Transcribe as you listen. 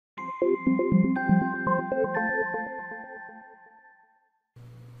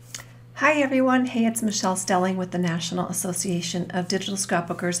Hi everyone, hey, it's Michelle Stelling with the National Association of Digital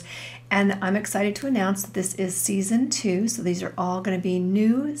Scrapbookers, and I'm excited to announce that this is season 2, so these are all going to be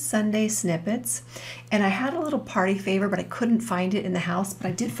new Sunday snippets. And I had a little party favor, but I couldn't find it in the house, but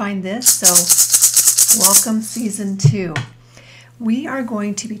I did find this, so welcome season 2. We are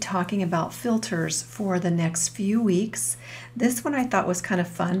going to be talking about filters for the next few weeks. This one I thought was kind of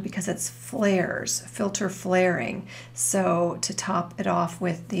fun because it's flares, filter flaring. So to top it off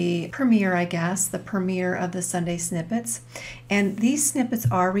with the premiere, I guess, the premiere of the Sunday snippets. And these snippets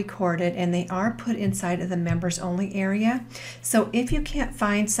are recorded and they are put inside of the members only area. So if you can't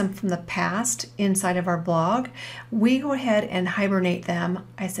find some from the past inside of our blog, we go ahead and hibernate them.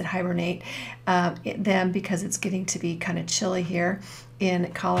 I said hibernate them because it's getting to be kind of chilly here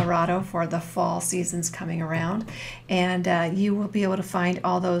in Colorado for the fall seasons coming around, and you will be able to find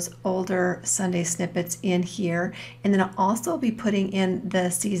all those older Sunday snippets in here. And then I'll also be putting in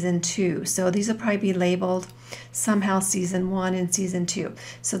the season 2, so these will probably be labeled somehow season 1 and season 2.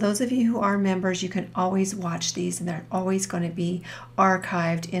 So those of you who are members, you can always watch these, and they're always going to be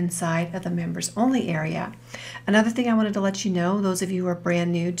archived inside of the members only area. Another thing I wanted to let you know, those of you who are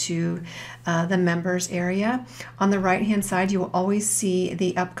brand new to the members area, on the right hand side you will always see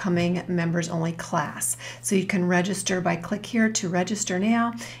the upcoming members only class. So you can register by click here to register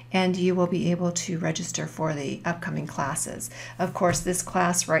now, and you will be able to register for the upcoming classes. Of course, this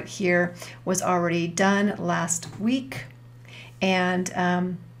class right here was already done last week,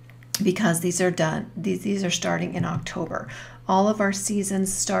 and because these are done, these are starting in October. All of our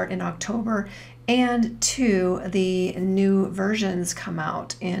seasons start in October, and the new versions come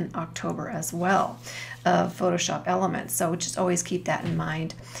out in October as well of Photoshop Elements, so just always keep that in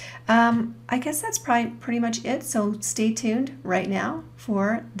mind. I guess that's probably pretty much it, so stay tuned right now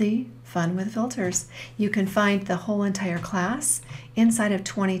for the fun with filters. You can find the whole entire class inside of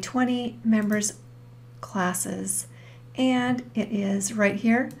 2020 members classes, and it is right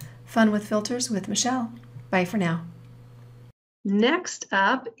here, Fun with Filters with Michelle. Bye for now. Next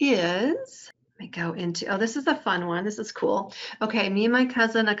up is, let me go into, oh, this is a fun one. This is cool. Okay, me and my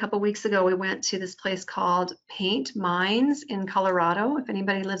cousin a couple weeks ago, we went to this place called Paint Mines in Colorado. If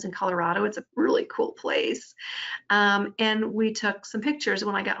anybody lives in Colorado, it's a really cool place. And we took some pictures.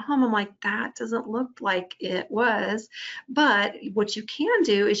 When I got home, I'm like, that doesn't look like it was. But what you can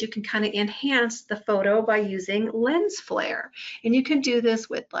do is you can kind of enhance the photo by using lens flare. And you can do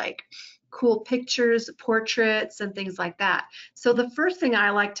this with like cool pictures, portraits, and things like that. So the first thing I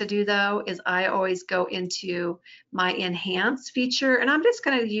like to do though is I always go into my enhance feature, and I'm just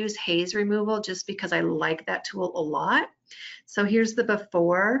going to use haze removal just because I like that tool a lot. So here's the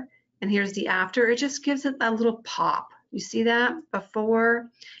before and here's the after. It just gives it a little pop. You see that? Before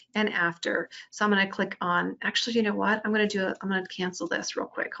and after. So I'm going to click on, actually, you know what? I'm going to cancel this real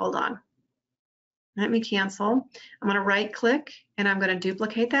quick. Hold on. Let me cancel. I'm going to right click and I'm going to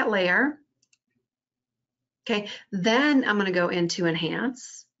duplicate that layer. Okay, then I'm going to go into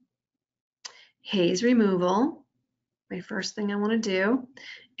enhance, haze removal, my first thing I want to do,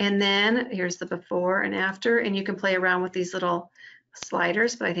 and then here's the before and after, and you can play around with these little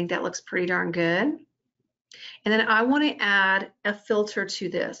sliders, but I think that looks pretty darn good. And then I want to add a filter to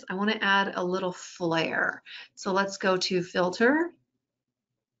this. I want to add a little flare. So let's go to filter,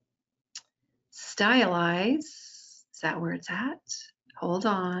 stylize. Is that where it's at? Hold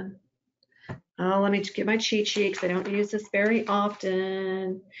on. Oh, let me get my cheat sheet because I don't use this very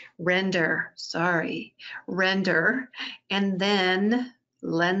often. Render, sorry, render, and then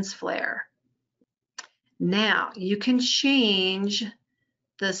lens flare. Now you can change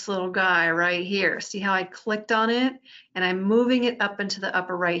this little guy right here. See how I clicked on it and I'm moving it up into the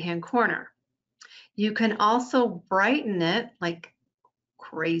upper right hand corner. You can also brighten it like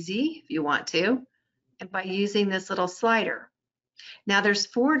crazy if you want to, and by using this little slider. Now there's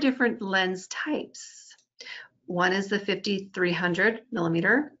 4 different lens types. One is the 5300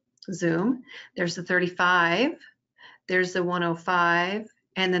 millimeter zoom. There's the 35, there's the 105,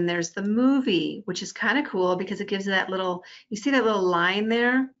 and then there's the movie, which is kind of cool because it gives that little, you see that little line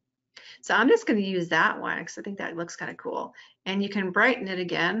there? So I'm just going to use that one because I think that looks kind of cool. And you can brighten it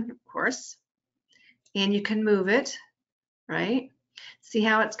again, of course, and you can move it, right? See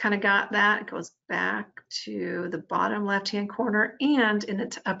how it's kind of got that? It goes back to the bottom left-hand corner and in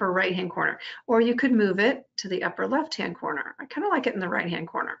the upper right-hand corner. Or you could move it to the upper left-hand corner. I kind of like it in the right-hand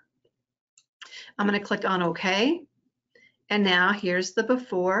corner. I'm going to click on OK. And now here's the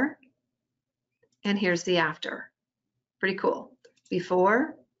before and here's the after. Pretty cool.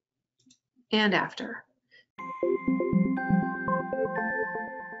 Before and after.